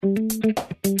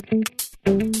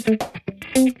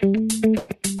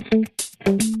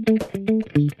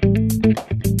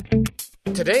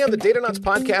Datanauts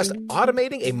podcast,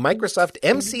 automating a Microsoft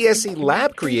MCSA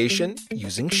lab creation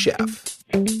using Chef.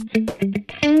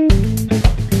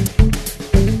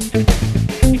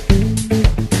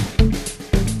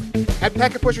 At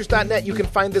packetpushers.net, you can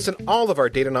find this and all of our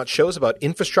Datanauts shows about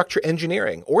infrastructure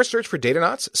engineering, or search for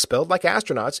Datanauts, spelled like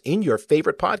astronauts, in your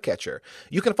favorite podcatcher.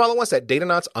 You can follow us at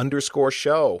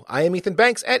Datanauts_show. I am Ethan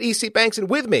Banks at EC Banks,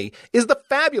 and with me is the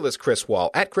fabulous Chris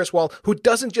Wall at Chris Wall, who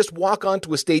doesn't just walk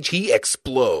onto a stage, he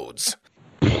explodes.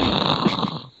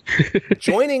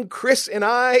 Joining Chris and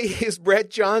I is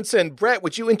Brett Johnson. Brett,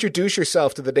 would you introduce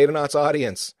yourself to the Datanauts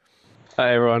audience?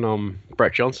 Hi everyone, I'm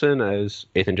Brett Johnson, as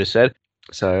Ethan just said.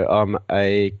 So I'm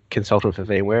a consultant for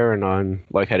VMware and I'm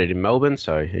located in Melbourne.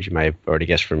 So as you may have already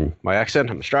guessed from my accent,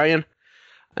 I'm Australian.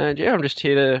 And yeah, I'm just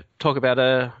here to talk about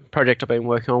a project I've been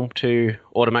working on to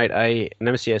automate an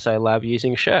MCSA lab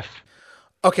using Chef.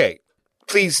 Okay,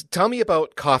 please tell me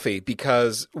about coffee,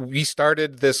 because we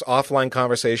started this offline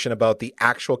conversation about the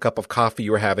actual cup of coffee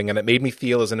you were having, and it made me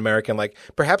feel as an American like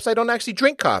perhaps I don't actually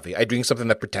drink coffee. I drink something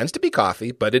that pretends to be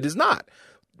coffee, but it is not.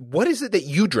 What is it that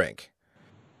you drink?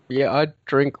 Yeah, I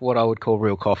drink what I would call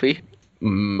real coffee.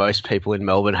 Most people in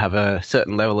Melbourne have a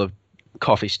certain level of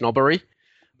coffee snobbery,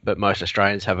 but most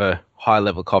Australians have a high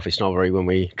level of coffee snobbery when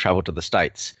we travel to the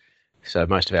States. So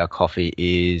most of our coffee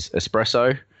is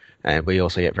espresso, and we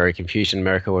also get very confused in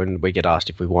America when we get asked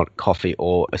if we want coffee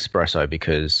or espresso,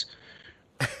 because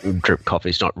drip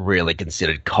coffee is not really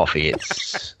considered coffee.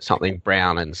 It's something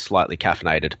brown and slightly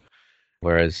caffeinated.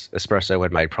 Whereas espresso,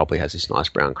 when made properly, has this nice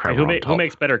brown cream on top. Who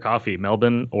makes better coffee,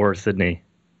 Melbourne or Sydney?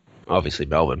 Obviously,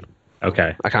 Melbourne.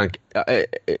 Okay. I can't.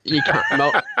 You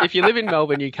can't. If you live in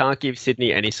Melbourne, you can't give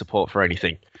Sydney any support for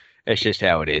anything. It's just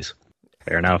how it is.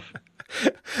 Fair enough.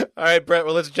 All right, Brett.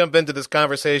 Well, let's jump into this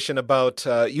conversation about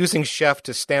using Chef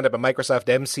to stand up a Microsoft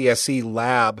MCSE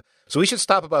lab. So we should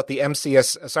stop about the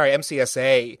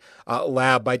MCSA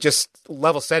lab by just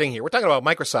level setting here. We're talking about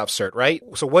Microsoft Cert, right?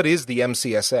 So what is the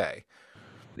MCSA?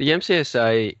 The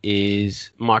MCSA is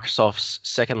Microsoft's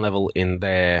second level in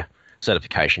their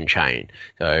certification chain.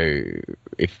 So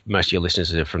if most of your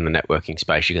listeners are from the networking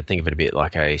space, you could think of it a bit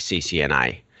like a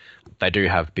CCNA. They do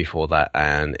have before that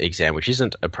an exam, which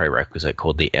isn't a prerequisite,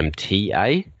 called the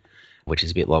MTA, which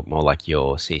is a bit more like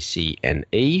your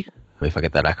CCNE, if I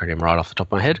get that acronym right off the top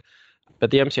of my head. But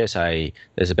the MCSA,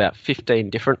 there's about 15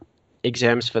 different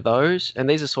exams for those, and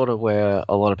these are sort of where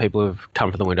a lot of people who've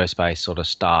come from the Windows space sort of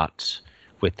start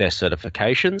with their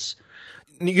certifications.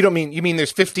 You mean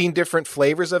there's 15 different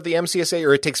flavors of the MCSA,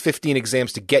 or it takes 15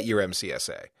 exams to get your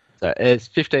MCSA? So it's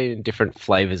 15 different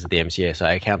flavors of the MCSA.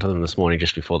 I counted them this morning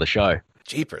just before the show.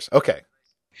 Jeepers. Okay.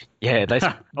 Yeah.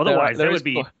 Otherwise, that would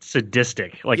be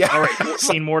sadistic. Like, all right,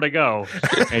 14 more to go.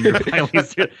 And you're finally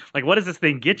like, what does this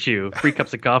thing get you? 3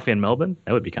 cups of coffee in Melbourne?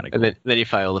 That would be kind of cool. And then you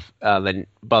fail. Then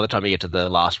by the time you get to the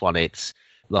last one, it's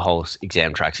the whole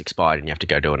exam track's expired and you have to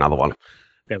go do another one.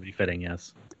 That would be fitting,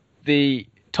 yes. The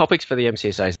topics for the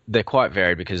MCSAs, they're quite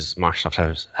varied because Microsoft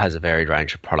has a varied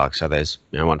range of products. So there's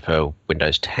one for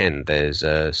Windows 10, there's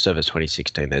Server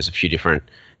 2016, there's a few different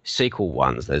SQL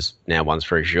ones, there's now ones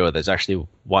for Azure, there's actually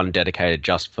one dedicated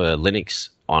just for Linux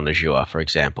on Azure, for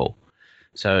example.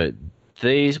 So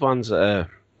these ones, they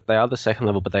are the second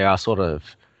level, but they are sort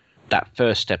of that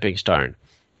first stepping stone.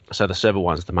 So the server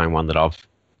one's the main one that I've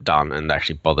done and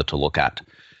actually bothered to look at.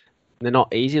 They're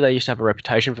not easy. They used to have a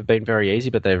reputation for being very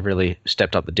easy, but they've really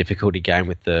stepped up the difficulty game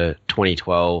with the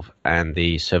 2012 and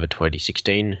the Server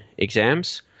 2016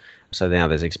 exams. So now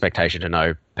there's expectation to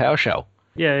know PowerShell.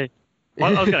 Yeah.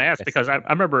 Well, I was going to ask because I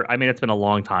remember, it's been a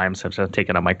long time since I've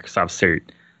taken a Microsoft cert.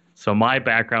 So my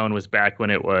background was back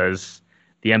when it was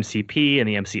the MCP and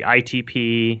the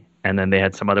MCITP, and then they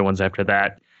had some other ones after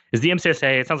that. Is the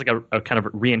MCSA, it sounds like a kind of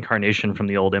reincarnation from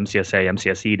the old MCSA,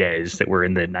 MCSE days that were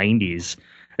in the 90s.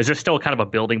 Is there still kind of a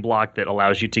building block that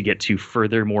allows you to get to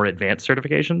further, more advanced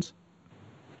certifications?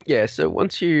 Yeah, so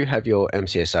once you have your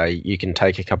MCSA, you can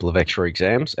take a couple of extra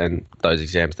exams, and those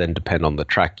exams then depend on the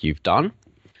track you've done.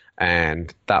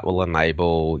 And that will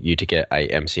enable you to get a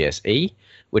MCSE,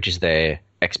 which is their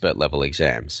expert level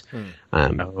exams.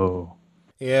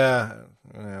 Yeah.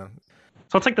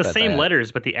 So it's like the same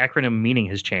letters, but the acronym meaning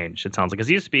has changed, it sounds like. Because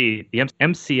it used to be the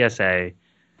MCSA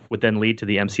would then lead to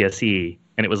the MCSE,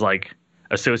 and it was like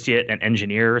associate and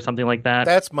engineer or something like that.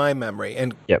 That's my memory.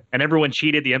 And and everyone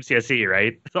cheated the MCSE,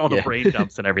 right? All the brain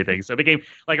dumps and everything. So it became,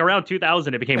 like around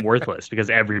 2000, it became worthless because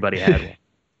everybody had one.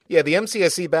 Yeah, the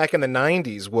MCSE back in the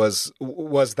 90s was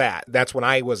that. That's when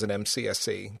I was an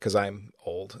MCSE, because I'm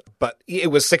old. But it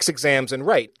was 6 exams, and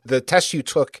the test you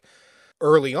took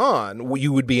early on,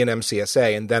 you would be an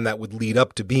MCSA, and then that would lead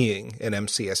up to being an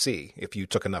MCSE if you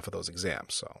took enough of those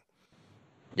exams. So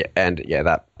Yeah, and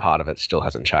that part of it still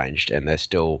hasn't changed, and they're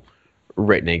still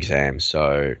written exams.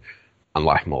 So,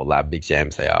 unlike more lab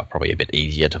exams, they are probably a bit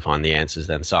easier to find the answers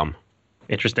than some.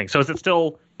 Interesting. So is it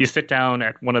still, you sit down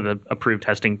at one of the approved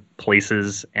testing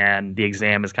places and the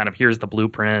exam is kind of, here's the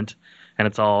blueprint, and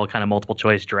it's all kind of multiple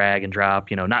choice, drag and drop,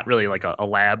 not really like a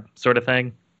lab sort of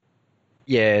thing?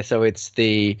 Yeah, so it's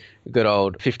the good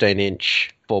old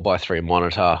 15-inch 4x3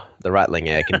 monitor, the rattling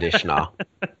air conditioner,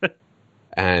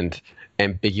 and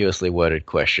ambiguously worded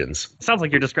questions. Sounds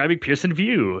like you're describing Pearson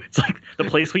VUE. It's like the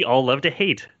place we all love to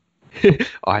hate.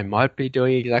 I might be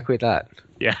doing exactly that.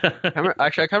 Yeah. I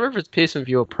can't remember if it's Pearson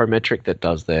VUE or Prometric that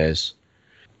does theirs.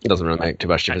 It doesn't really make too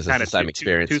much difference. It's the same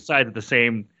experience. Two sides of the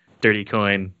same dirty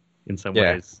coin in some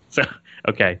ways. So,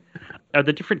 okay. Are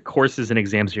the different courses and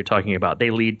exams you're talking about, they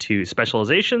lead to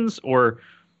specializations, or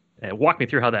walk me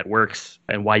through how that works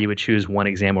and why you would choose one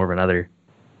exam over another?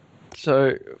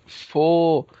 So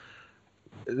for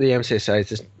the MCSA,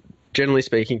 just generally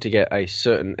speaking, to get a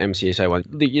certain MCSA one,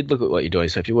 you'd look at what you're doing.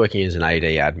 So if you're working as an AD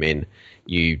admin,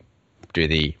 you do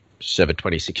the Server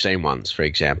 2016 ones, for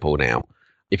example, now.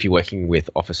 If you're working with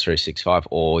Office 365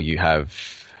 or you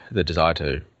have the desire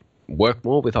to work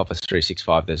more with Office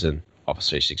 365, there's an Office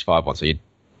 365 one. So you'd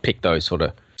pick those sort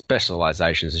of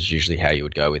specializations is usually how you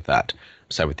would go with that.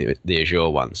 So with the Azure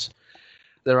ones.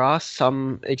 There are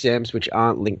some exams which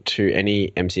aren't linked to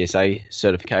any MCSA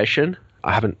certification.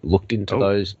 I haven't looked into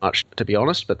those much, to be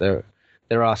honest, but there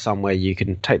are some where you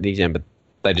can take the exam, but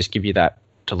they just give you that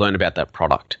to learn about that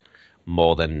product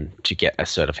more than to get a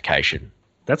certification.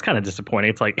 That's kind of disappointing.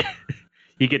 It's like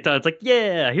you get done, it's like,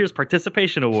 yeah, here's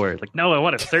participation award. Like, no, I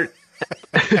want a cert.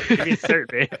 Give me a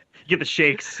cert, man. You get the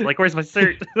shakes. Like, where's my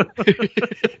cert?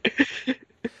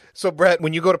 So, Brett,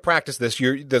 when you go to practice this,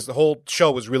 the whole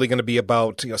show is really going to be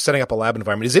about setting up a lab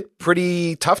environment. Is it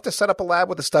pretty tough to set up a lab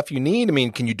with the stuff you need? I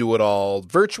mean, can you do it all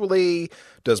virtually?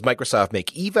 Does Microsoft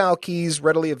make eval keys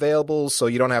readily available so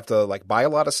you don't have to buy a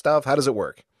lot of stuff? How does it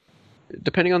work?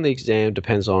 Depending on the exam,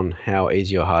 depends on how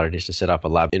easy or hard it is to set up a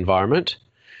lab environment.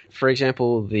 For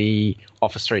example, the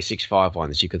Office 365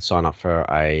 ones, you could sign up for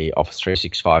a Office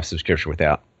 365 subscription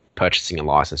without purchasing a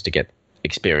license to get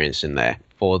experience in there.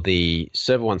 For the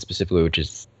server one specifically, which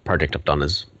is a project I've done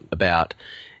is about,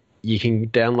 you can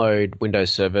download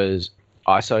Windows Server's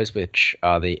ISOs, which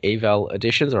are the eval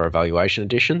editions or evaluation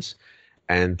editions,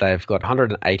 and they've got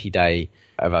 180-day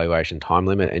evaluation time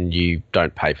limit, and you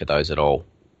don't pay for those at all.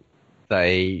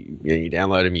 You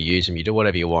download them, you use them, you do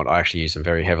whatever you want. I actually use them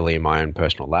very heavily in my own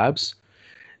personal labs.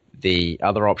 The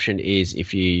other option is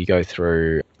if you go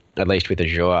through, at least with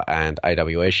Azure and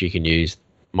AWS, you can use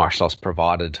Microsoft's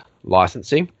provided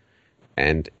licensing,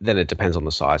 and then it depends on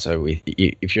the size. So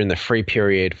if you're in the free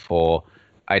period for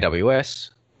AWS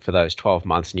for those 12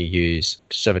 months and you use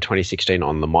Server 2016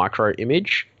 on the micro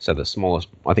image, so the smallest,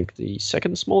 I think the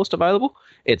second smallest available,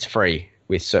 it's free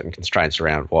with certain constraints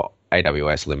around what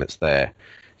AWS limits there.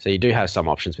 So you do have some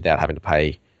options without having to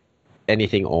pay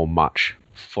anything or much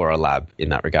for a lab in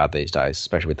that regard these days,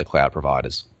 especially with the cloud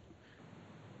providers.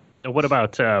 What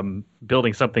about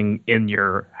building something in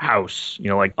your house,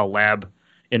 like a lab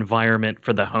environment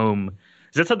for the home?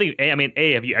 Is that something,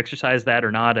 A, have you exercised that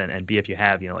or not? And B, if you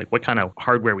have, what kind of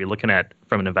hardware are we looking at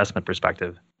from an investment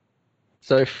perspective?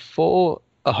 So for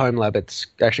a home lab, it's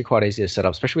actually quite easy to set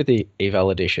up, especially with the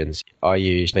eval editions. I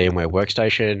use VMware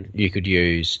Workstation. You could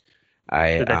use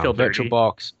a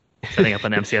VirtualBox. Setting up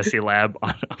an MCSA lab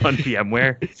on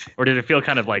VMware? Or did it feel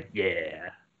kind of like, yeah?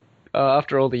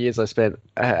 After all the years I spent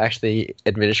actually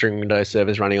administering Windows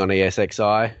servers running on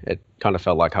ESXi, it kind of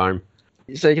felt like home.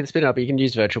 So you can spin it up, you can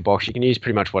use VirtualBox, you can use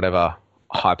pretty much whatever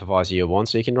hypervisor you want.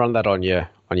 So you can run that on your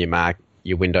Mac,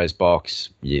 your Windows box,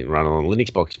 you run it on a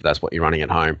Linux box if that's what you're running at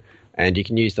home. And you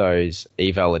can use those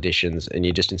eval editions and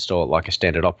you just install it like a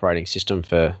standard operating system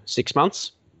for 6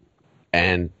 months.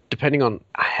 And depending on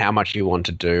how much you want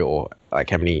to do or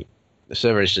how many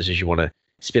server instances you want to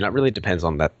spin up, really depends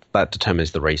on that. That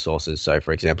determines the resources. So,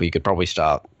 for example, you could probably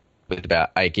start with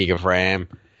about 8 gig of RAM.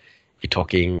 You're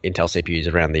talking Intel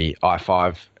CPUs around the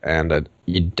i5, and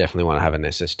you definitely want to have an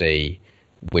SSD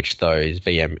which those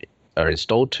VM are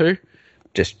installed to,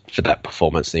 just for that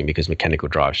performance thing, because mechanical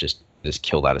drives just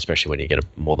kill that, especially when you get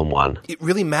more than one. It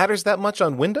really matters that much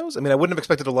on Windows? I mean, I wouldn't have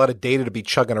expected a lot of data to be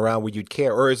chugging around where you'd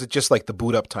care, or is it just like the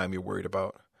boot up time you're worried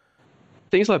about?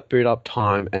 Things like boot up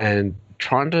time and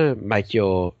trying to make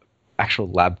your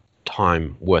actual lab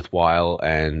time worthwhile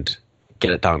and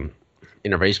get it done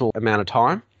in a reasonable amount of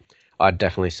time. I'd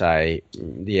definitely say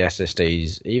the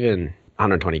SSDs, even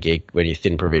 120 gig, when you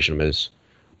thin provision them, is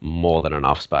more than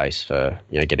enough space for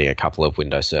getting a couple of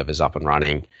Windows servers up and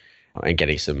running and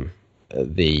getting some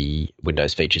the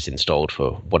Windows features installed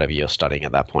for whatever you're studying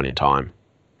at that point in time.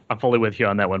 I'm fully with you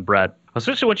on that one, Brett.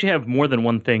 Especially once you have more than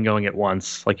one thing going at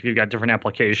once, like if you've got different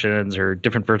applications or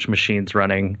different virtual machines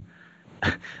running,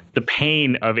 the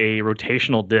pain of a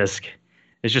rotational disk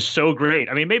is just so great.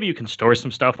 I mean, maybe you can store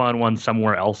some stuff on one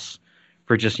somewhere else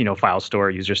for just, file store,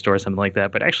 user store, something like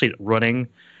that. But actually running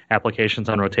applications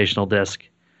on rotational disk,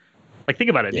 like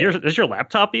think about it. Yeah. Does your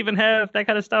laptop even have that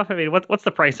kind of stuff? I mean, what's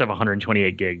the price of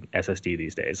 128 gig SSD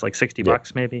these days? Like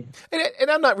 $60 maybe? And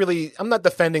I'm not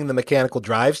defending the mechanical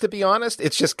drives, to be honest.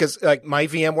 It's just because like my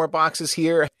VMware boxes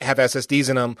here have SSDs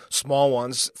in them, small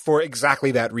ones, for exactly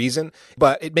that reason.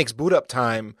 But it makes boot up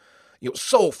time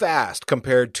so fast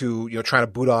compared to trying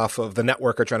to boot off of the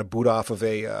network or trying to boot off of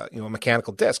a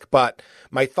mechanical disk. But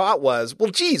my thought was, well,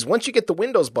 geez, once you get the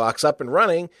Windows box up and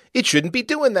running, it shouldn't be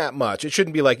doing that much. It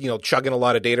shouldn't be like chugging a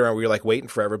lot of data around where you're like waiting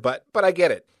forever. But I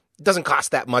get it. It doesn't cost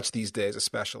that much these days,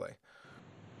 especially.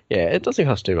 Yeah, it doesn't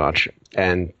cost too much,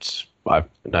 and I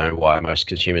don't know why most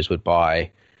consumers would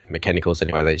buy mechanicals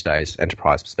anyway these days.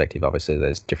 Enterprise perspective, obviously,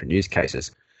 there's different use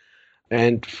cases.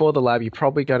 And for the lab, you're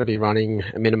probably going to be running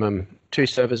a minimum 2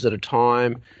 servers at a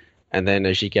time. And then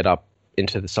as you get up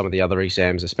into some of the other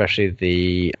exams, especially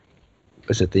the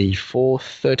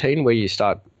 413, where you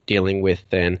start dealing with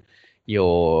then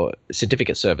your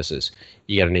certificate services,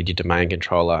 you're going to need your domain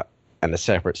controller and a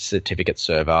separate certificate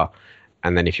server.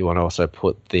 And then if you want to also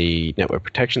put the network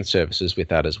protection services with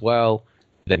that as well,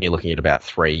 then you're looking at about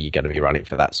 3 you're going to be running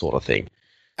for that sort of thing.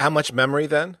 How much memory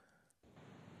then?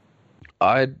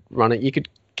 I'd run it. You could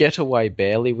get away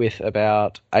barely with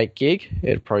about 8 gig.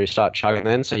 It'd probably start chugging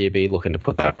then, so you'd be looking to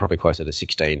put that probably closer to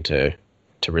 16 to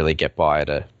really get by at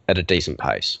a decent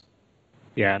pace.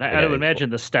 Yeah, and I would imagine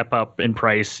the step up in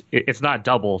price, it's not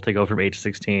double to go from 8 to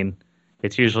 16.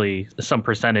 It's usually some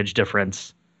percentage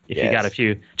difference. If you got a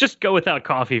few, just go without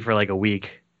coffee for like a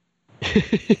week.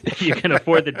 If you can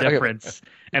afford the difference,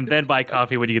 and then buy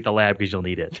coffee when you get the lab because you'll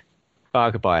need it.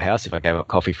 I could buy a house if I gave up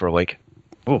coffee for a week.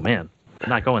 Oh, man. I'm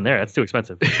not going there. That's too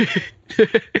expensive.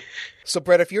 So,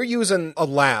 Brett, if you're using a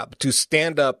lab to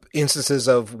stand up instances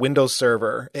of Windows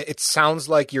Server, it sounds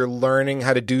like you're learning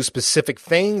how to do specific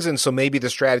things, and so maybe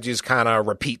the strategy is kind of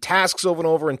repeat tasks over and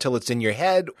over until it's in your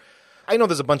head. I know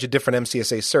there's a bunch of different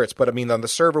MCSA certs, but I mean, on the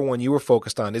server one you were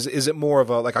focused on, is it more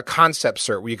of a concept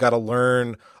cert where you got to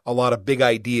learn a lot of big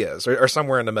ideas, or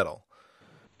somewhere in the middle?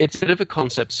 It's a bit of a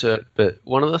concept cert, but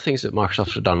one of the things that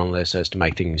Microsoft have done on their certs to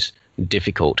make things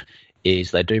difficult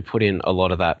is they do put in a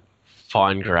lot of that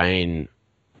fine-grain,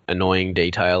 annoying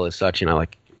detail as such,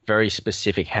 like very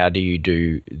specific, how do you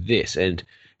do this? And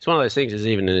it's one of those things, as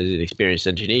even as an experienced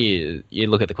engineer, you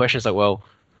look at the questions like, well,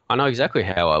 I know exactly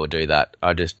how I would do that.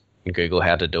 I just Google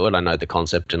how to do it. I know the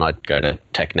concept and I'd go to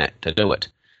TechNet to do it.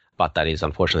 But that is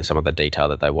unfortunately some of the detail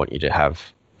that they want you to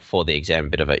have for the exam, a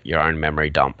bit of your own memory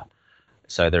dump.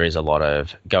 So there is a lot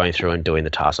of going through and doing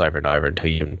the tasks over and over until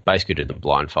you can basically do them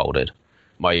blindfolded.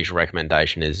 My usual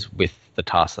recommendation is with the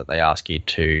tasks that they ask you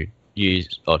to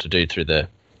use or to do through the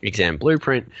exam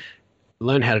blueprint,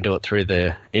 learn how to do it through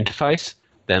the interface,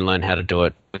 then learn how to do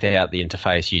it without the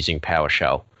interface using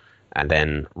PowerShell, and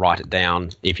then write it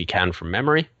down if you can from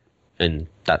memory. And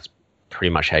that's pretty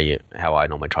much how I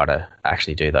normally try to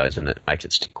actually do those, and it makes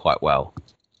it stick quite well.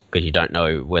 Because you don't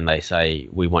know when they say,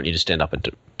 we want you to stand up a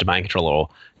domain controller, or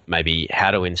maybe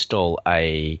how to install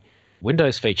a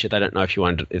Windows feature. They don't know if you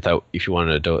wanted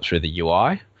to do it through the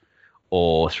UI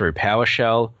or through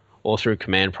PowerShell or through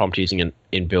command prompt using an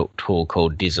inbuilt tool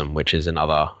called DISM, which is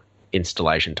another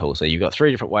installation tool. So you've got 3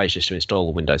 different ways just to install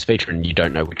a Windows feature, and you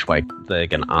don't know which way they're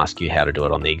going to ask you how to do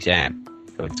it on the exam.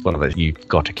 So it's one of those, you've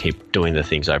got to keep doing the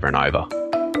things over and over.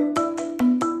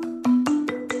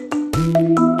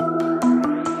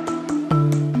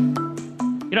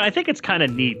 I think it's kind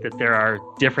of neat that there are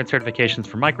different certifications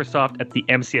for Microsoft at the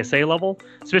MCSA level,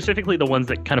 specifically the ones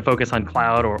that kind of focus on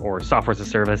cloud or software as a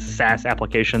service, SaaS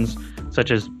applications, such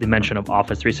as the mention of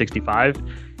Office 365.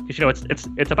 Because,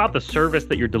 it's about the service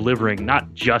that you're delivering,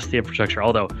 not just the infrastructure,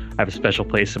 although I have a special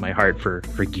place in my heart for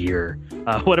gear.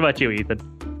 What about you,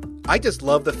 Ethan? I just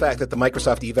love the fact that the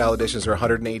Microsoft eval editions are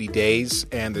 180 days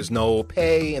and there's no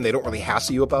pay and they don't really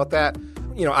hassle you about that.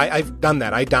 I've done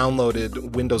that. I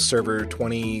downloaded Windows Server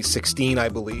 2016, I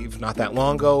believe, not that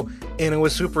long ago, and it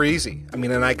was super easy. And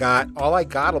all I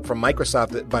got from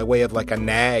Microsoft by way of like a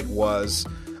nag was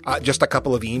just a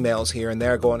couple of emails here and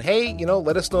there going, hey,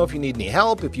 let us know if you need any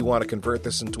help, if you want to convert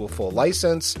this into a full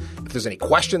license, if there's any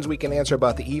questions we can answer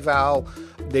about the eval.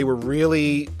 They were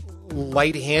really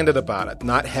light-handed about it,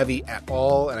 not heavy at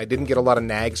all, and I didn't get a lot of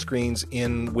nag screens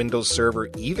in Windows Server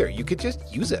either. You could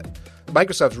just use it.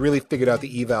 Microsoft's really figured out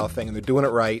the eval thing, and they're doing it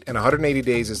right, and 180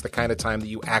 days is the kind of time that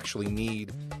you actually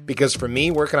need. Because for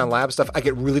me, working on lab stuff, I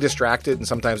get really distracted, and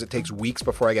sometimes it takes weeks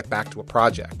before I get back to a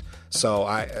project. So,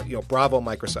 bravo,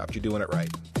 Microsoft, you're doing it right.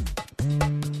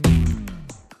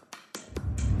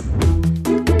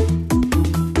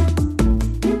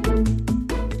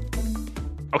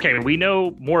 Okay, we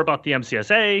know more about the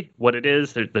MCSA, what it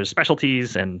is, there's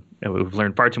specialties, and we've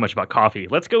learned far too much about coffee.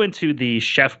 Let's go into the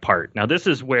chef part. Now, this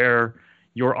is where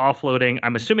you're offloading,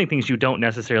 I'm assuming, things you don't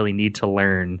necessarily need to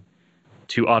learn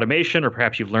to automation, or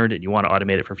perhaps you've learned it and you want to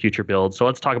automate it for future builds. So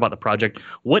let's talk about the project.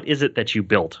 What is it that you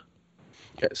built?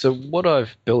 Yeah, so what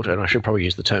I've built, and I should probably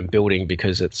use the term building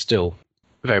because it's still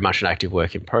very much an active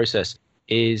work in process,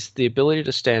 is the ability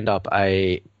to stand up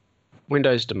a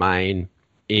Windows domain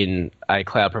in a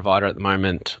cloud provider. At the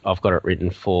moment, I've got it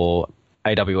written for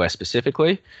AWS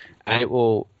specifically, and it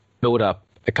will build up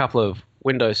a couple of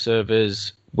Windows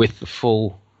servers with the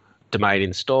full domain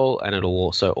install, and it'll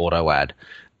also auto-add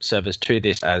servers to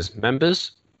this as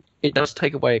members. It does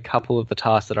take away a couple of the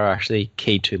tasks that are actually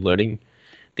key to learning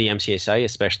the MCSA,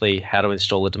 especially how to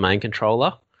install a domain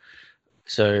controller.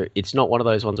 So it's not one of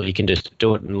those ones where you can just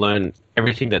do it and learn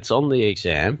everything that's on the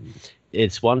exam.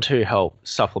 It's one to help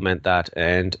supplement that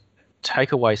and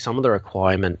take away some of the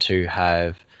requirement to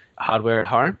have hardware at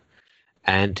home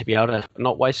and to be able to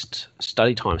not waste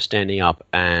study time standing up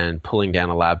and pulling down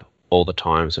a lab all the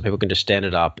time. So people can just stand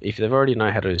it up. If they've already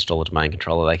know how to install a domain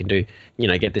controller, they can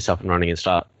get this up and running and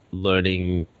start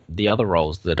learning the other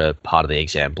roles that are part of the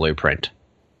exam blueprint.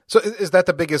 So is that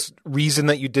the biggest reason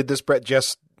that you did this, Brett?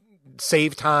 Just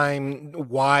save time?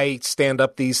 Why stand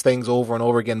up these things over and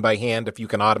over again by hand if you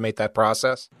can automate that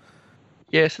process?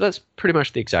 Yeah, so that's pretty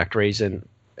much the exact reason.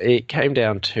 It came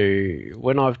down to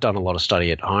when I've done a lot of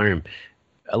study at home,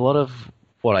 a lot of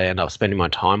what I end up spending my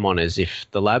time on is if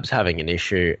the lab's having an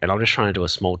issue and I'm just trying to do a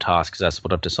small task because that's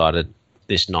what I've decided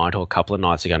this night or a couple of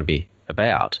nights are going to be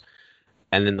about,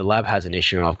 and then the lab has an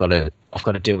issue and I've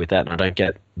got to deal with that and I don't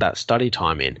get that study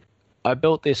time in. I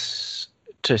built this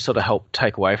to sort of help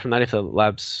take away from that. If the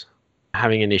lab's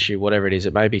having an issue, whatever it is,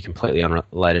 it may be completely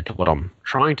unrelated to what I'm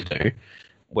trying to do,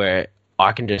 where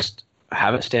I can just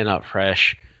have it stand up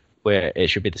fresh, where it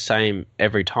should be the same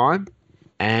every time,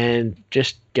 and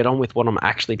just get on with what I'm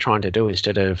actually trying to do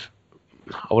instead of,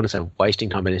 I wouldn't say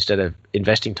wasting time, but instead of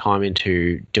investing time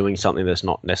into doing something that's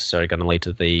not necessarily going to lead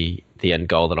to the end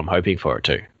goal that I'm hoping for it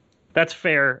to. That's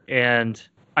fair, and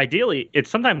ideally,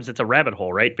 sometimes it's a rabbit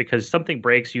hole, right? Because something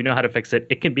breaks, you know how to fix it.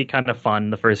 It can be kind of fun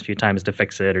the first few times to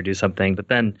fix it or do something. But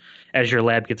then as your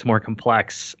lab gets more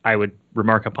complex, I would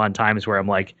remark upon times where I'm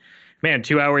like, man,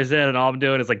 2 hours in and all I'm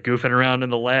doing is like goofing around in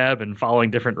the lab and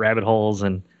following different rabbit holes.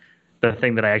 And the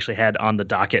thing that I actually had on the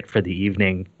docket for the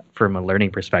evening from a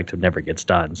learning perspective never gets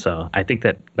done. So I think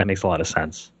that makes a lot of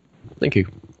sense. Thank you.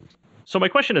 So my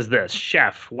question is this,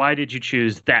 Chef, why did you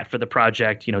choose that for the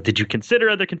project? Did you consider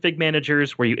other config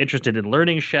managers? Were you interested in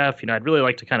learning Chef? I'd really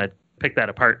like to kind of pick that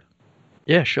apart.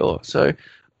 Yeah, sure. So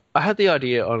I had the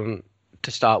idea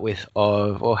to start with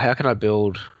of how can I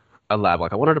build a lab?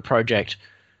 Like I wanted a project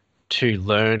to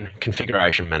learn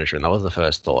configuration management. That was the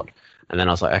first thought. And then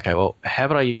I was like, okay, well, how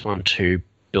would I use one to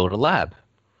build a lab?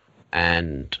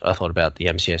 And I thought about the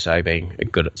MCSA being a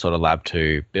good sort of lab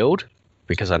to build,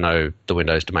 because I know the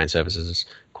Windows domain services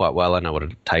quite well. I know what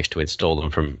it takes to install them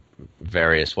from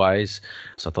various ways.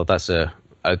 So I thought that's a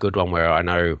good one where I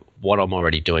know what I'm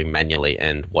already doing manually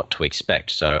and what to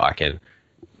expect, so I can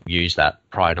use that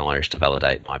prior knowledge to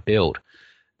validate my build.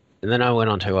 And then I went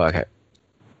on to, okay,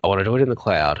 I want to do it in the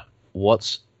cloud.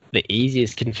 What's the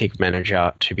easiest config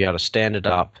manager to be able to stand it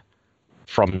up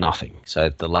from nothing? So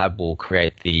the lab will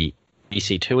create the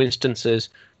EC2 instances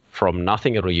from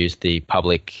nothing. It'll use the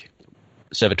public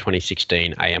Server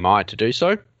 2016 AMI to do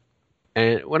so.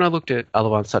 And when I looked at other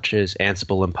ones such as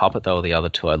Ansible and Puppet, they were the other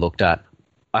two I looked at,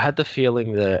 I had the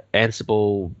feeling that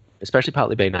Ansible, especially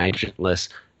partly being agentless,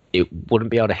 it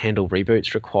wouldn't be able to handle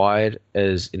reboots required,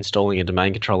 as installing a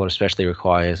domain controller especially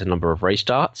requires a number of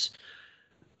restarts.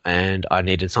 And I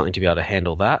needed something to be able to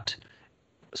handle that.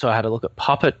 So I had to look at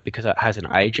Puppet because it has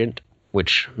an agent,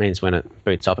 which means when it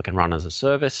boots up, it can run as a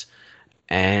service.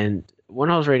 And when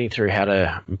I was reading through how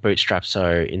to bootstrap,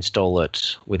 so install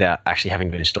it without actually having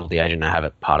to install the agent and have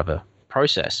it part of a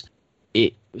process,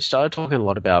 it started talking a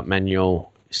lot about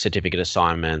manual certificate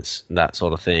assignments, that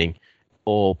sort of thing,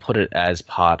 or put it as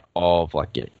part of,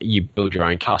 like, you build your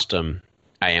own custom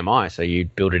AMI. So you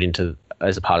build it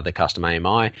as a part of the custom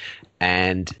AMI,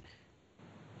 and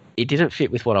it didn't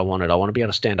fit with what I wanted. I want to be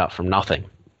able to stand up from nothing.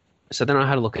 So then I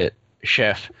had a look at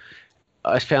Chef.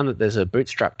 I found that there's a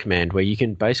bootstrap command where you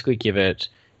can basically give it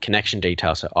connection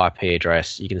details, so IP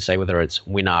address. You can say whether it's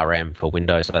WinRM for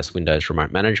Windows, so that's Windows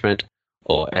Remote Management,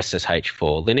 or SSH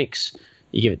for Linux.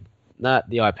 You give it that,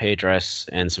 the IP address,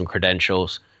 and some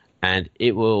credentials, and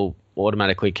it will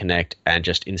automatically connect and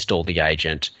just install the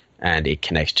agent, and it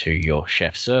connects to your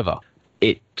Chef server.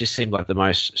 It just seemed like the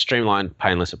most streamlined,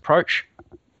 painless approach,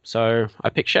 so I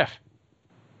picked Chef.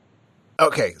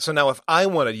 Okay, so now if I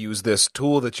want to use this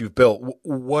tool that you've built,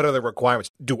 what are the requirements?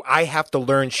 Do I have to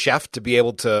learn Chef to be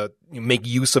able to make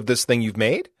use of this thing you've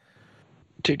made?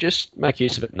 To just make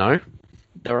use of it, no.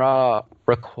 There are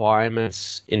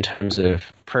requirements in terms of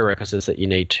prerequisites that you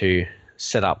need to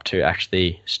set up to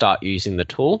actually start using the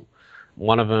tool.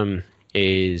 One of them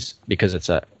is because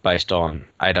it's based on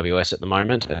AWS at the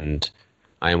moment, and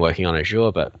I am working on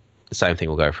Azure, but the same thing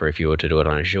will go for if you were to do it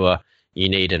on Azure. You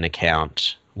need an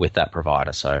account with that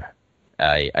provider, so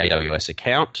a AWS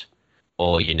account,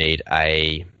 or you need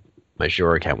a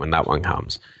Azure account when that one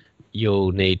comes.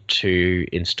 You'll need to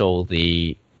install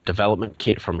the development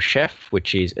kit from Chef,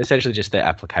 which is essentially just their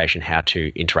application how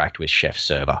to interact with Chef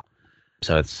server.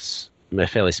 So it's a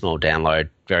fairly small download,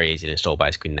 very easy to install,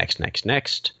 basically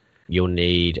next. You'll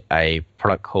need a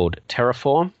product called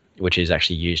Terraform, which is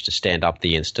actually used to stand up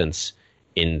the instance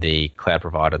in the cloud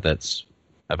provider that's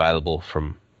available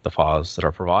from the files that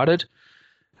are provided.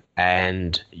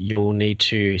 And you'll need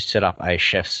to set up a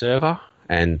Chef server,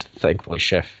 and thankfully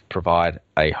Chef provide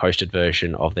a hosted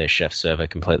version of their Chef server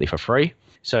completely for free.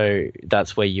 So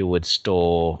that's where you would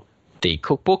store the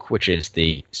cookbook, which is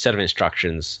the set of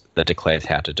instructions that declares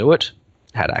how to do it,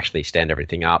 how to actually stand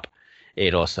everything up.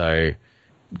 It also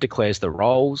declares the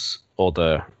roles,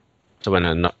 so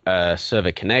when a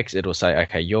server connects, it will say,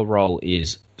 okay, your role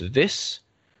is this,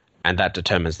 and that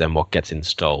determines then what gets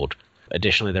installed.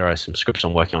 Additionally, there are some scripts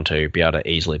I'm working on to be able to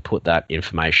easily put that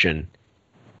information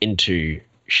into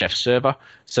Chef server,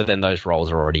 so then those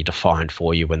roles are already defined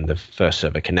for you when the first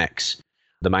server connects.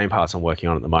 The main parts I'm working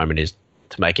on at the moment is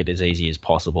to make it as easy as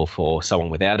possible for someone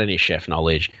without any Chef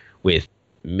knowledge, with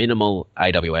minimal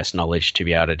AWS knowledge, to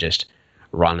be able to just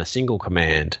run a single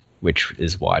command, which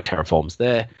is why Terraform's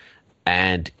there,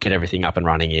 and get everything up and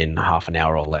running in half an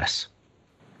hour or less.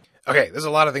 Okay, there's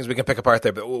a lot of things we can pick apart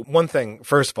there, but one thing,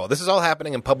 first of all, this is all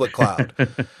happening in public cloud.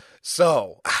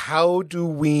 So how do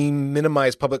we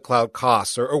minimize public cloud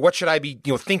costs, or what should I be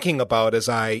thinking about as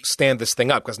I stand this thing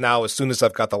up? Because now, as soon as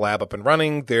I've got the lab up and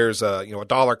running, there's a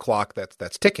dollar clock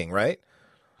that's ticking, right?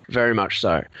 Very much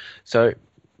so. So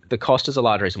the cost is a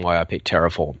large reason why I picked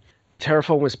Terraform.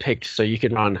 Terraform was picked so you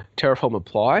can run Terraform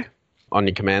apply on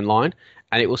your command line,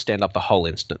 and it will stand up the whole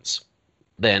instance.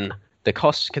 Then the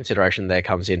cost consideration there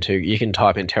comes into, you can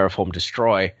type in Terraform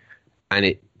destroy, and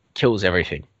it kills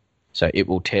everything. So it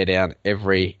will tear down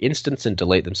every instance and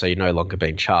delete them, so you're no longer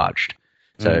being charged.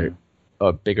 So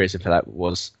a big reason for that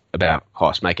was about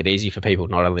cost. Make it easy for people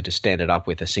not only to stand it up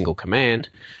with a single command,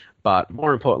 but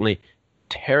more importantly,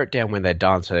 tear it down when they're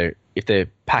done. So if they're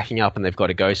packing up and they've got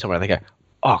to go somewhere, they go,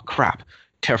 oh crap,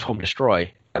 Terraform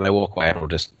destroy, and they walk away and it'll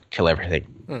just kill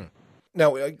everything.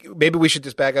 Now, maybe we should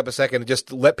just back up a second and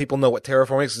just let people know what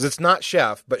Terraform is, because it's not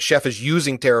Chef, but Chef is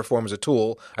using Terraform as a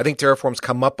tool. I think Terraform's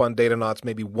come up on Datanauts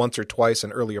maybe once or twice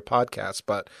in earlier podcasts,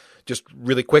 but just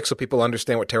really quick so people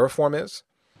understand what Terraform is.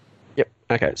 Yep.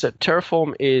 Okay. So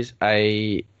Terraform is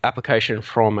a application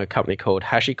from a company called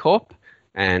HashiCorp,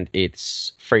 and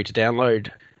it's free to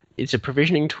download. It's a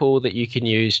provisioning tool that you can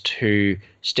use to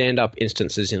stand up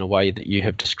instances in a way that you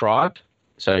have described.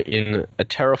 So in a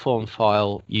Terraform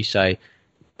file, you say,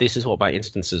 this is what my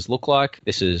instances look like.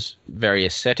 This is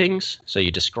various settings. So you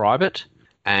describe it.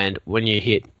 And when you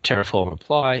hit Terraform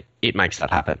apply, it makes that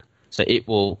happen. So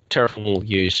Terraform will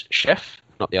use Chef,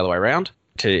 not the other way around,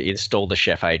 to install the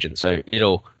Chef agent. So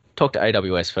it'll talk to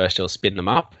AWS first. It'll spin them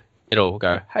up. It'll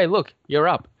go, hey, look, you're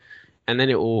up. And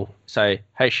then it will say,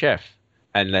 hey, Chef.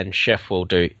 And then Chef will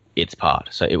do its part.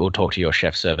 So it will talk to your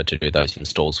Chef server to do those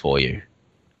installs for you.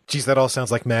 Geez, that all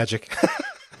sounds like magic.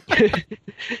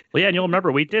 Well, yeah, and you'll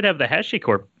remember we did have the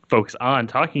HashiCorp folks on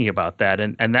talking about that,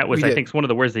 and that was, I think, one of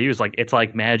the words they used, like, it's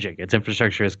like magic. It's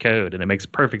infrastructure as code, and it makes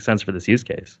perfect sense for this use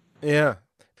case. Yeah.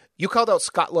 You called out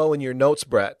Scott Lowe in your notes,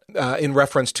 Brett, in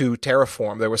reference to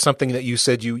Terraform. There was something that you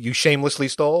said you shamelessly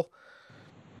stole?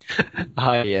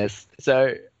 Yes.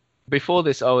 So before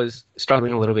this, I was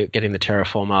struggling a little bit getting the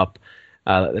Terraform up,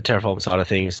 the Terraform side of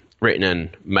things written and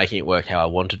making it work how I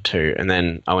wanted to. And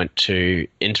then I went to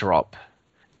Interop.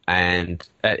 And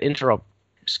at Interop,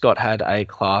 Scott had a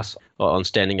class on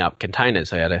standing up containers.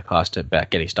 So he had a class about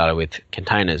getting started with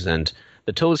containers. And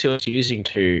the tools he was using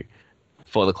to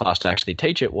for the class to actually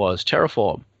teach it was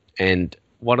Terraform. And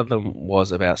one of them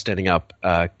was about standing up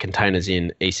containers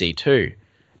in EC2.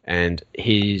 And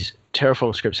his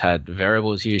Terraform scripts had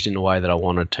variables used in the way that I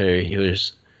wanted to. He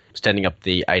was standing up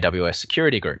the AWS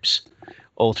security groups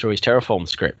all through his Terraform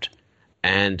script.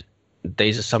 And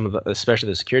these are some of the, especially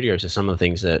the security groups, are some of the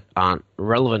things that aren't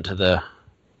relevant to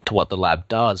what the lab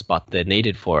does, but they're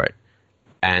needed for it.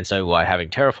 And so by having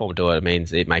Terraform do it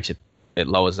means it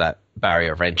lowers that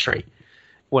barrier of entry.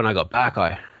 When I got back,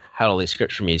 I had all these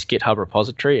scripts from his GitHub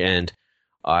repository, and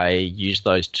I used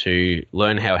those to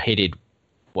learn how he did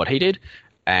what he did,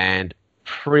 and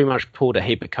pretty much pulled a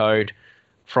heap of code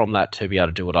from that to be able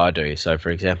to do what I do. So, for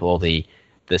example, all the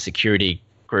security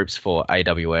groups for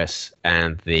AWS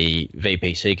and the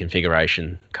VPC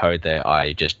configuration code there,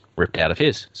 I just ripped out of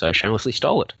his. So I shamelessly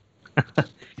stole it.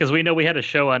 Because we know we had a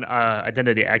show on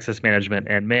identity access management,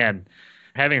 and man,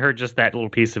 having heard just that little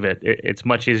piece of it, it's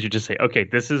much easier to just say, okay,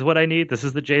 this is what I need. This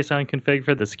is the JSON config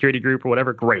for the security group or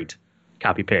whatever. Great.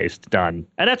 Copy, paste, done.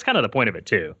 And that's kind of the point of it,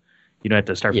 too. You don't have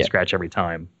to start from scratch every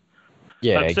time.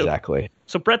 Yeah, exactly.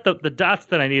 So, Brett, the dots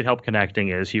that I need help connecting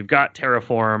is you've got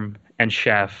Terraform and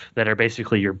Chef that are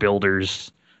basically your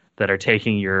builders that are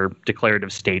taking your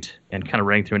declarative state and kind of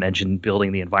running through an engine,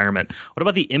 building the environment. What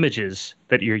about the images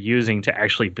that you're using to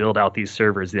actually build out these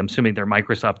servers? I'm assuming they're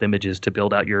Microsoft images to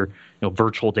build out your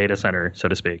virtual data center, so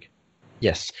to speak.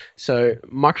 Yes. So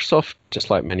Microsoft, just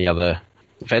like many other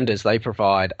vendors, they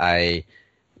provide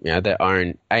their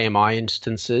own AMI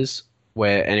instances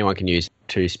where anyone can use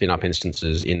to spin up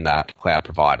instances in that cloud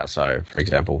provider. So, for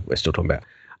example, we're still talking about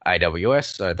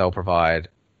AWS, so they'll provide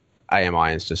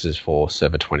AMI instances for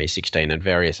Server 2016 and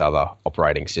various other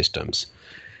operating systems.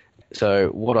 So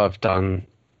what I've done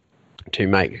to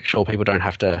make sure people don't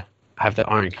have to have their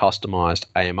own customized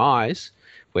AMIs,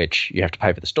 which you have to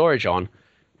pay for the storage on,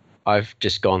 I've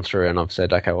just gone through and I've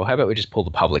said, okay, well, how about we just pull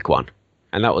the public one?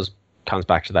 And that comes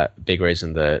back to that big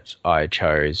reason that I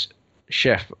chose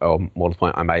Chef, or more to the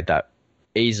point, I made that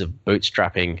ease of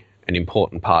bootstrapping an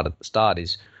important part at the start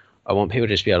is I want people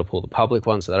to just be able to pull the public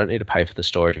one so they don't need to pay for the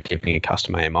storage of keeping a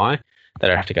custom AMI. They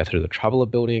don't have to go through the trouble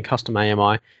of building a custom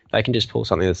AMI. They can just pull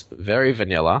something that's very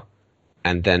vanilla,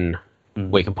 and then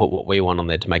we can put what we want on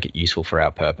there to make it useful for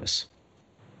our purpose.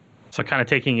 So kind of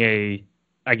taking a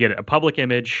public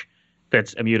image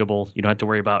that's immutable, you don't have to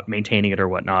worry about maintaining it or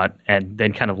whatnot, and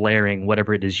then kind of layering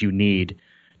whatever it is you need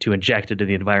to inject into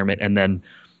the environment. And then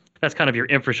that's kind of your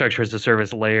infrastructure as a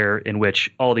service layer in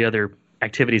which all the other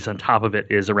activities on top of it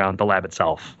is around the lab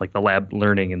itself, like the lab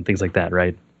learning and things like that,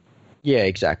 right? Yeah,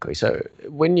 exactly. So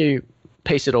when you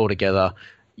piece it all together,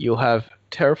 you'll have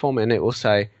Terraform and it will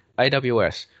say,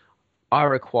 AWS, I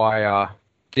require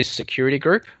this security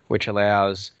group, which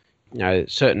allows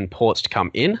certain ports to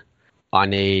come in. I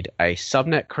need a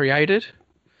subnet created,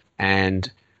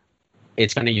 and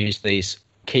it's going to use these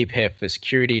key pair for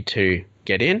security to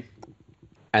get in.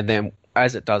 And then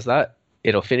as it does that,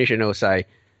 it'll finish and it'll say,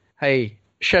 hey,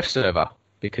 Chef server,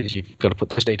 because you've got to put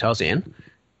those details in.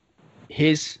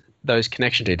 Here's those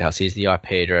connection details. Here's the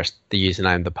IP address, the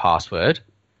username, the password.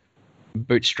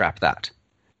 Bootstrap that.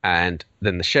 And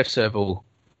then the Chef server will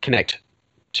connect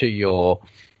to your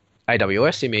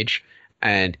AWS image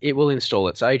and it will install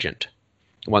its agent.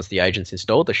 Once the agent's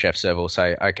installed, the Chef server will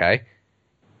say, okay,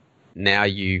 now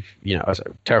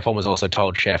Terraform has also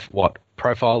told Chef what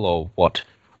profile or what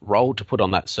role to put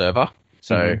on that server.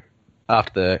 So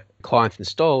after the client's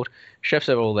installed, Chef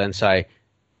server will then say,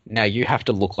 now you have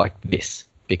to look like this,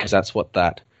 because that's what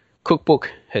that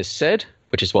cookbook has said,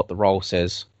 which is what the role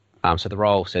says. So the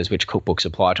role says which cookbooks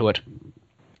apply to it.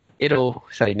 It'll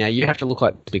say, now you have to look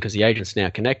like this because the agent's now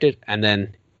connected, and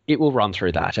then it will run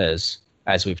through that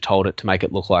as we've told it to make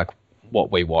it look like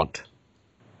what we want.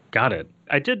 Got it.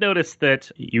 I did notice that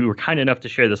you were kind enough to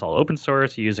share this all open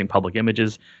source using public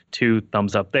images. 2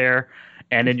 thumbs up there.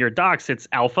 And in your docs, it's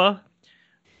alpha.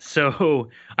 So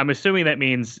I'm assuming that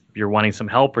means you're wanting some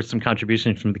help or some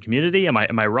contribution from the community. Am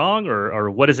I wrong, or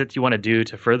what is it you want to do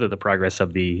to further the progress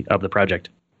of the project?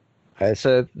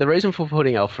 So the reason for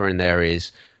putting alpha in there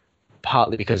is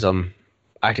partly because I'm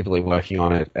actively working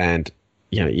on it, and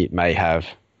it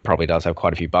probably does have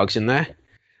quite a few bugs in there.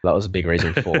 That was a big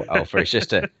reason for alpha.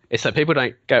 It's so people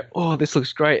don't go, oh, this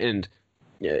looks great, and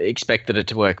expect it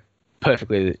to work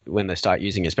perfectly when they start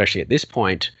using it, especially at this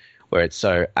point where it's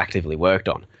so actively worked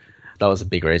on. That was a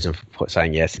big reason for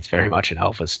saying, yes, it's very much in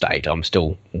alpha state. I'm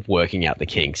still working out the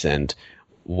kinks, and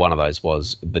one of those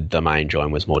was the domain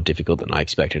join was more difficult than I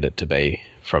expected it to be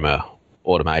from a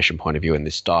automation point of view in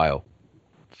this style.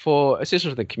 For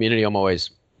assistance with the community, I'm always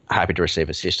happy to receive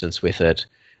assistance with it.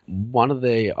 One of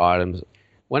the items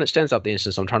when it stands up the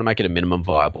instance, I'm trying to make it a minimum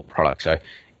viable product. So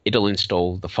it'll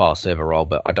install the file server role,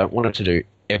 but I don't want it to do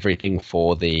everything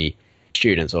for the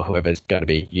students or whoever's going to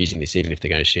be using this, even if they're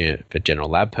going to use it for general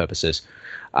lab purposes.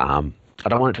 I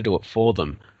don't want it to do it for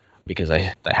them because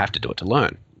they have to do it to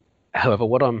learn. However,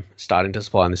 what I'm starting to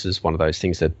supply, and this is one of those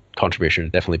things that contribution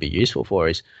would definitely be useful for,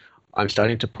 is I'm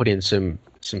starting to put in some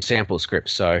sample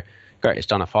scripts. So great, it's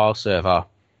done a file server,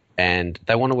 and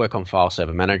they want to work on file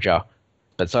server manager,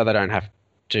 but so they don't have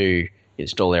to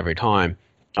install every time,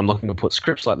 I'm looking to put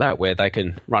scripts like that where they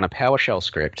can run a PowerShell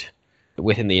script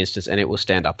within the instance and it will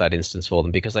stand up that instance for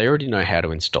them because they already know how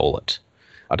to install it.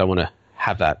 I don't want to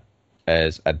have that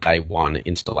as a day one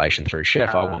installation through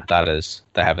Chef. I want that as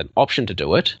they have an option to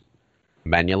do it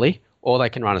manually, or they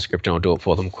can run a script and I'll do it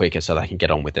for them quicker so they can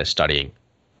get on with their studying.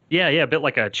 Yeah, a bit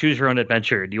like a choose your own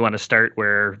adventure. Do you want to start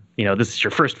where, this is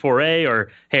your first foray, or,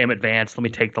 hey, I'm advanced, let me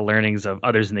take the learnings of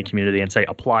others in the community and say,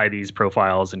 apply these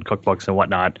profiles and cookbooks and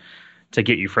whatnot to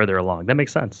get you further along? That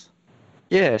makes sense.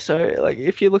 Yeah, so like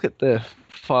if you look at the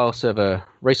file server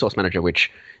resource manager, which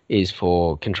is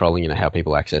for controlling, how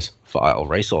people access file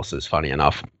resources, funny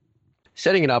enough,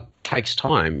 setting it up takes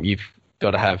time. You've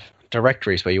got to have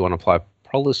directories where you want to apply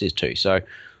policies to. So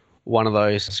one of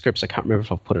those scripts, I can't remember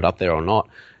if I've put it up there or not,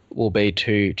 will be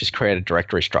to just create a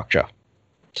directory structure.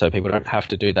 So people don't have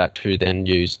to do that to then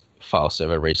use file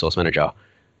server resource manager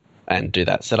and do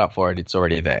that setup for it. It's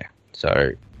already there.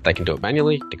 So they can do it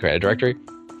manually to create a directory,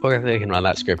 or they can run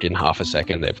that script in half a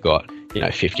second. They've got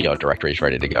 50 odd directories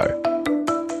ready to go.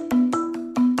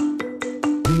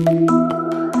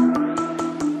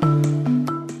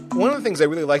 One of the things I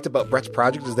really liked about Brett's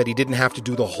project is that he didn't have to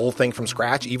do the whole thing from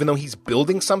scratch. Even though he's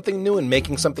building something new and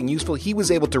making something useful, he was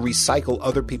able to recycle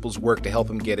other people's work to help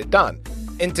him get it done.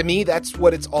 And to me, that's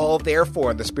what it's all there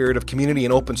for, in the spirit of community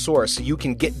and open source, so you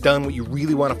can get done what you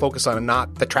really want to focus on and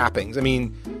not the trappings. I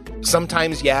mean,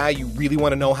 sometimes, you really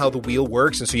want to know how the wheel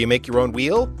works, and so you make your own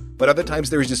wheel, but other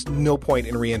times there's just no point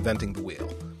in reinventing the wheel.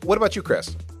 What about you,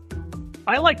 Chris?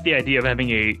 I like the idea of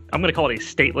having I'm going to call it a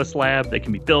stateless lab that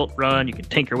can be built, run, you can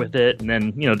tinker with it, and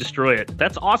then, destroy it.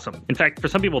 That's awesome. In fact, for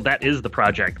some people, that is the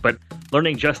project, but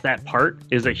learning just that part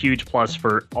is a huge plus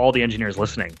for all the engineers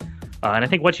listening. And I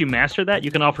think once you master that, you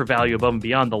can offer value above and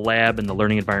beyond the lab and the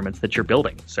learning environments that you're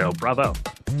building. So, bravo.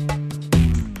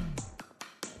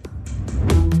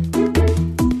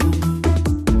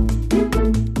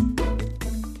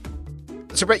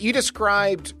 So, Brett, you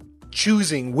described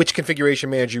choosing which configuration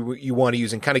manager you want to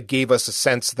use and kind of gave us a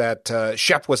sense that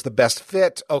Chef was the best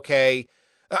fit. Okay.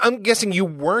 I'm guessing you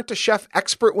weren't a Chef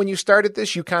expert when you started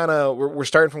this. You kind of were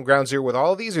starting from ground zero with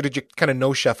all of these, or did you kind of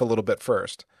know Chef a little bit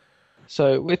first?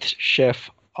 So with Chef,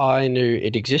 I knew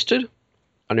it existed.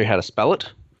 I knew how to spell it.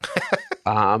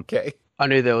 Okay. I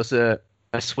knew there was a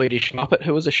Swedish Muppet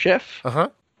who was a chef. Uh-huh.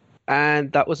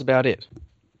 And that was about it.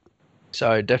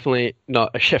 So definitely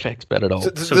not a Chef expert at all.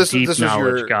 So this deep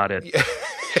knowledge, got it.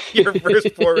 Your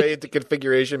first foray into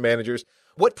configuration managers.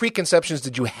 What preconceptions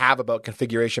did you have about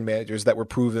configuration managers that were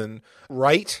proven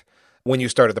right when you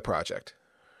started the project?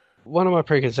 One of my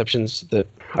preconceptions that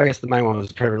I guess the main one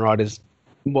was proven right is,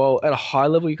 well, at a high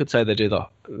level, you could say they do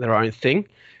their own thing.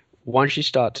 Once you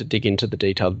start to dig into the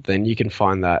detail, then you can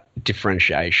find that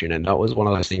differentiation. And that was one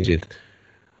of those things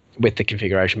with the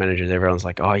configuration managers. Everyone's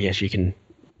like, oh, yes, you can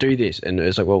do this. And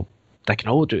it's like, well, they can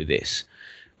all do this.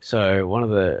 So one of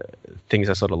the things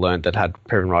I sort of learned that had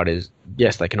proven right is,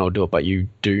 yes, they can all do it, but you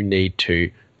do need to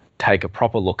take a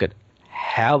proper look at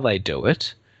how they do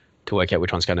it to work out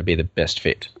which one's going to be the best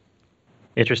fit.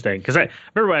 Interesting. Because I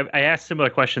remember I asked similar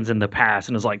questions in the past,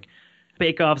 and it was like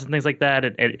bake-offs and things like that.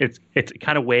 It's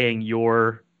kind of weighing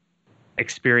your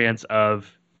experience of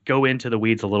go into the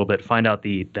weeds a little bit, find out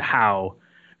the how,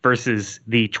 versus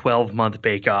the 12-month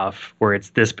bake-off where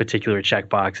it's this particular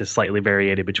checkbox is slightly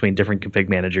variated between different config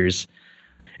managers.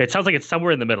 It sounds like it's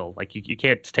somewhere in the middle. Like you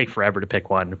can't take forever to pick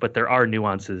one, but there are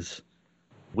nuances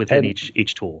within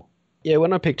each tool. Yeah,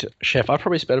 when I picked Chef, I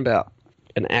probably spent about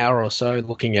an hour or so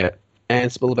looking at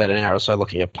Ansible, about an hour or so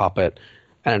looking at Puppet,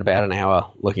 and about an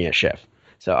hour looking at Chef.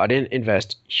 So I didn't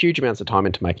invest huge amounts of time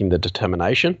into making the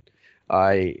determination.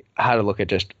 I had to look at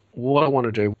just what I want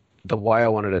to do, the way I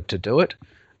wanted it to do it,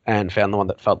 and found the one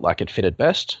that felt like it fitted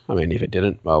best. I mean, if it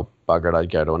didn't, well, bugger it, I'd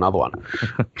go to another one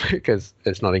because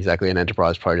it's not exactly an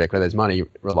enterprise project where there's money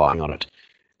relying on it.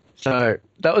 So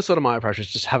that was sort of my approach, was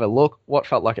just have a look, what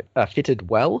felt like it fitted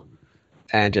well,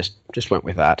 and just went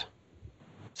with that.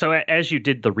 So as you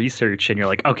did the research and you're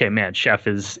like, okay, man, Chef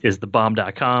is the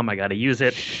bomb.com. I got to use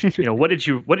it. What did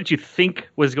you think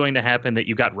was going to happen that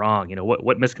you got wrong?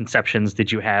 What misconceptions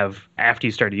did you have after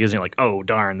you started using it? Like, oh,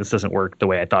 darn, this doesn't work the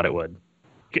way I thought it would.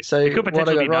 So it could what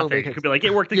potentially I be got wrong, nothing. It because, could be like,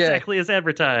 it worked exactly as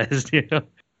advertised. You know?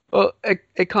 well,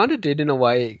 it kind of did in a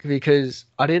way because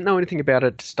I didn't know anything about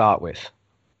it to start with.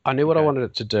 I knew what I wanted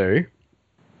it to do,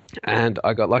 and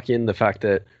I got lucky in the fact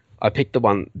that I picked the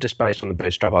one, just based on the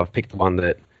bootstrap, I've picked the one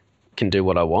that can do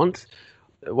what I want.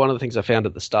 One of the things I found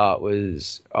at the start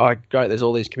was, oh, great, there's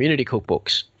all these community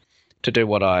cookbooks to do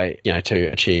what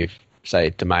to achieve,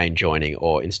 say, domain joining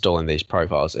or installing these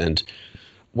profiles. And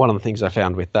one of the things I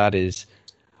found with that is,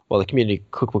 well, the community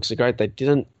cookbooks are great. They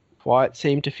didn't quite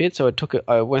seem to fit. So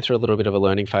I went through a little bit of a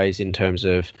learning phase in terms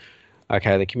of,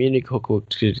 okay, the community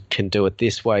cookbook can do it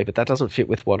this way, but that doesn't fit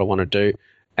with what I want to do.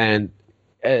 And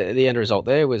the end result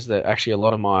there was that actually a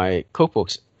lot of my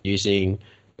cookbooks using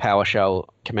PowerShell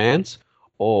commands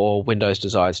or Windows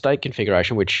desired state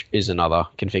configuration, which is another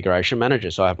configuration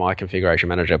manager. So I have my configuration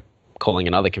manager calling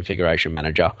another configuration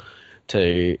manager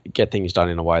to get things done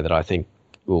in a way that I think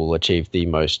will achieve the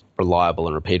most reliable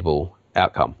and repeatable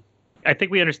outcome. I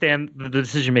think we understand the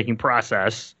decision-making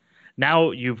process. Now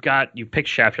you've picked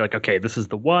Chef. You're like, okay, this is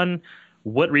the one.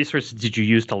 What resources did you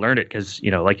use to learn it? Because,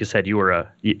 like you said, you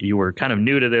were kind of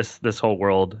new to this whole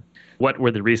world. What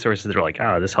were the resources that are like,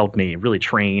 this helped me really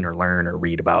train or learn or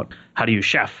read about how to use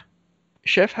Chef?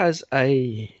 Chef has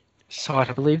a site.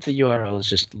 I believe the URL is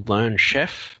just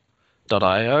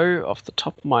learnchef.io off the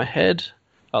top of my head.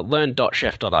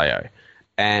 Learn.chef.io.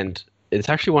 And it's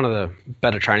actually one of the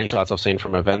better training sites I've seen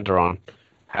from a vendor on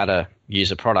how to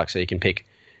use a product. So you can pick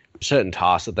certain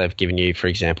tasks that they've given you, for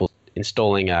example,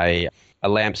 installing a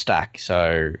LAMP stack,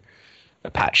 so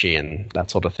Apache and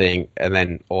that sort of thing, and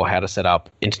then or how to set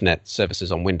up internet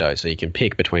services on Windows. So you can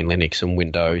pick between Linux and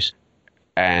Windows,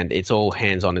 and it's all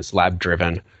hands-on, it's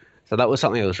lab-driven. So that was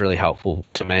something that was really helpful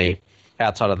to me.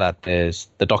 Outside of that, there's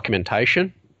the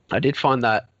documentation. I did find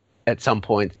that at some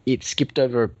point it skipped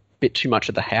over a bit too much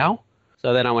of the how.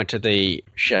 So then I went to the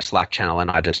Chef Slack channel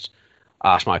and I just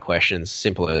asked my questions,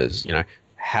 simple as,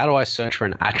 how do I search for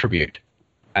an attribute?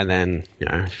 And then,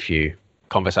 a few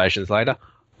conversations later,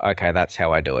 okay, that's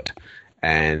how I do it.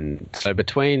 And so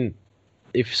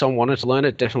if someone wanted to learn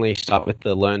it, definitely start with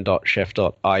the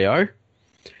learn.chef.io.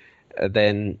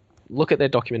 Then look at their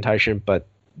documentation, but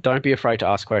don't be afraid to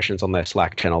ask questions on their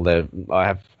Slack channel. I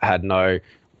have had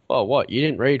what? You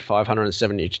didn't read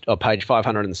 570 or page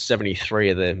 573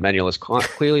 of the manual is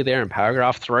clearly there in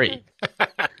paragraph 3.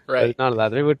 Right. None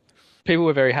of that. People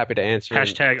were very happy to answer.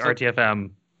 Hashtag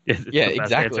RTFM. It's the best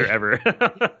exactly. answer ever.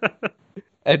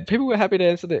 And people were happy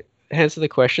to answer the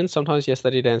question. Sometimes, yes, they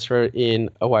did answer it in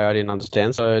a way I didn't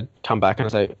understand. So I'd come back and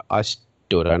I'd say, I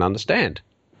still don't understand.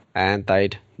 And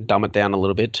they'd dumb it down a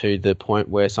little bit to the point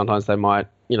where sometimes they might,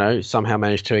 somehow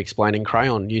manage to explain in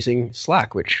crayon using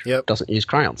Slack, which doesn't use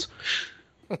crayons.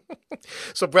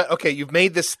 So, Brett, okay, you've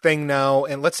made this thing now,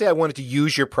 and let's say I wanted to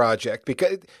use your project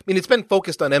because, it's been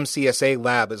focused on MCSA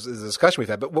lab as a discussion we've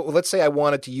had, but let's say I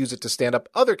wanted to use it to stand up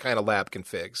other kind of lab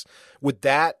configs. Would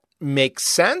that make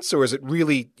sense, or is it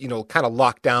really, kind of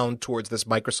locked down towards this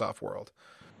Microsoft world?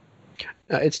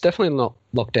 It's definitely not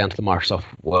locked down to the Microsoft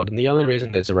world, and the only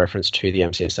reason there's a reference to the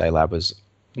MCSA lab was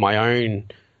my own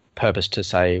purpose to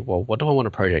say, well, what do I want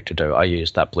a project to do? I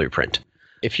use that blueprint.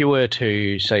 If you were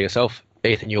to say yourself,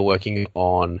 Ethan, you're working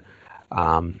on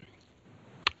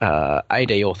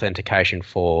AD authentication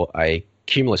for a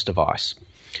Cumulus device,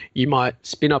 you might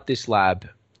spin up this lab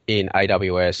in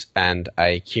AWS and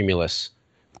a Cumulus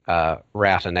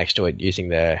router next to it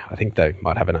using I think they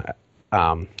might have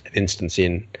an instance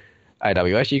in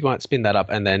AWS. You might spin that up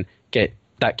and then get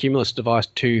that Cumulus device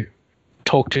to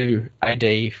talk to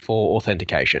AD for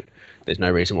authentication. There's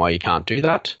no reason why you can't do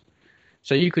that.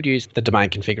 So you could use the domain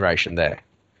configuration there.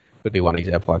 Would be one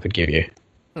example I could give you.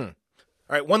 All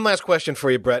right, one last question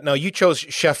for you, Brett. Now, you chose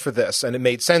Chef for this, and it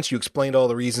made sense. You explained all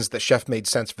the reasons that Chef made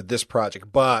sense for this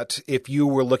project. But if you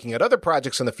were looking at other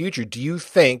projects in the future, do you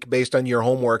think, based on your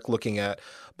homework looking at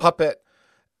Puppet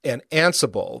and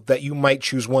Ansible, that you might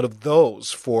choose one of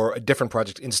those for a different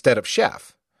project instead of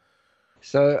Chef?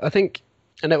 So I think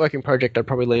a networking project, I'd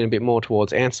probably lean a bit more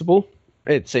towards Ansible.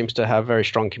 It seems to have very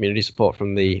strong community support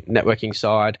from the networking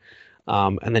side.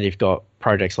 And then you've got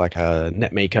projects like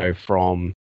NetMiko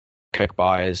from Kirk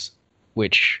Byers,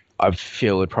 which I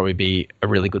feel would probably be a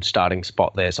really good starting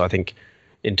spot there. So I think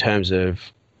in terms of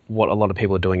what a lot of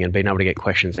people are doing and being able to get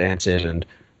questions answered and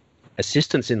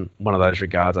assistance in one of those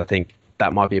regards, I think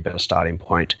that might be a better starting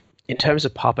point. In terms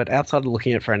of Puppet, outside of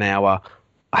looking at it for an hour,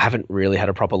 I haven't really had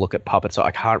a proper look at Puppet, so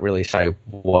I can't really say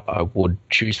what I would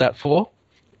choose that for.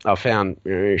 I found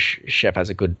Chef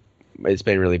has it's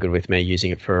been really good with me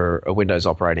using it for a Windows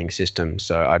operating system.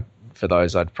 So for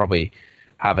those, I'd probably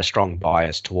have a strong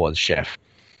bias towards Chef.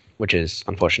 which is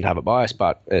unfortunate to have a bias,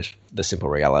 but it's the simple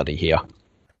reality here.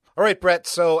 All right, Brett,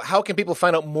 so how can people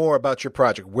find out more about your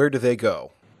project? Where do they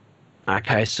go?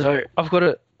 Okay, so I've got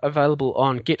it available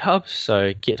on GitHub,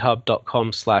 so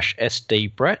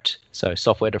github.com/sdbrett, so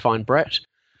software-defined Brett,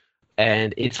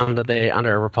 and it's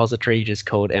under a repository just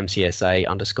called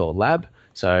MCSA_lab.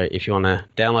 So if you want to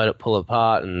download it, pull it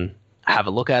apart, and have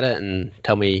a look at it and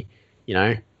tell me,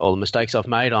 all the mistakes I've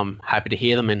made, I'm happy to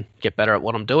hear them and get better at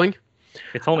what I'm doing.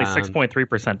 It's only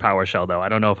 6.3% PowerShell, though. I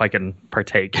don't know if I can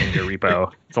partake in your repo.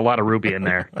 It's a lot of Ruby in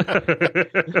there.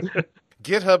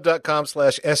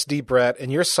 GitHub.com/sdbrett,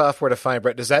 and your software-defined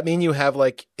Brett. Does that mean you have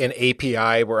like an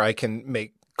API where I can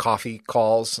make coffee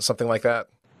calls, something like that?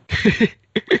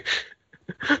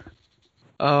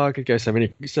 Oh, I could go so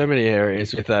many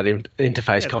areas with that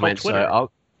interface comment. So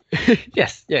I'll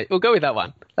yes, we'll go with that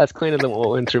one. That's cleaner than what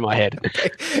went through my head. Okay.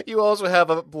 You also have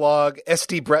a blog,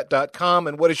 sdbrett.com,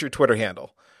 and what is your Twitter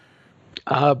handle?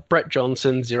 Brett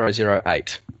Johnson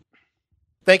 008.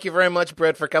 Thank you very much,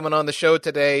 Brett, for coming on the show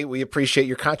today. We appreciate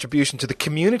your contribution to the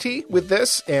community with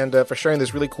this and for sharing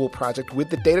this really cool project with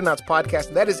the Datanauts podcast.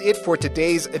 And that is it for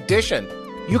today's edition.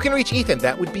 You can reach Ethan,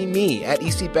 that would be me, at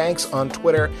ECBanks on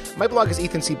Twitter. My blog is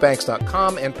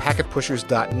ethancbanks.com and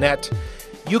packetpushers.net.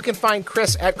 You can find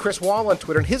Chris at Chris Wall on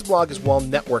Twitter, and his blog is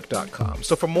wallnetwork.com.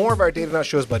 So for more of our Datanauts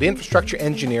shows about infrastructure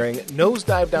engineering,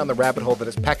 nosedive down the rabbit hole that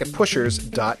is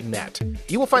packetpushers.net.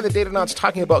 You will find the Datanauts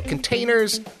talking about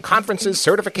containers, conferences,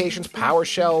 certifications,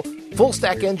 PowerShell,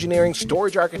 full-stack engineering,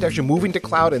 storage architecture, moving to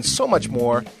cloud, and so much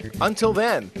more. Until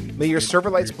then, may your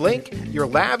server lights blink, your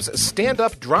labs stand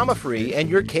up drama-free, and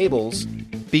your cables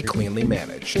be cleanly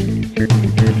managed.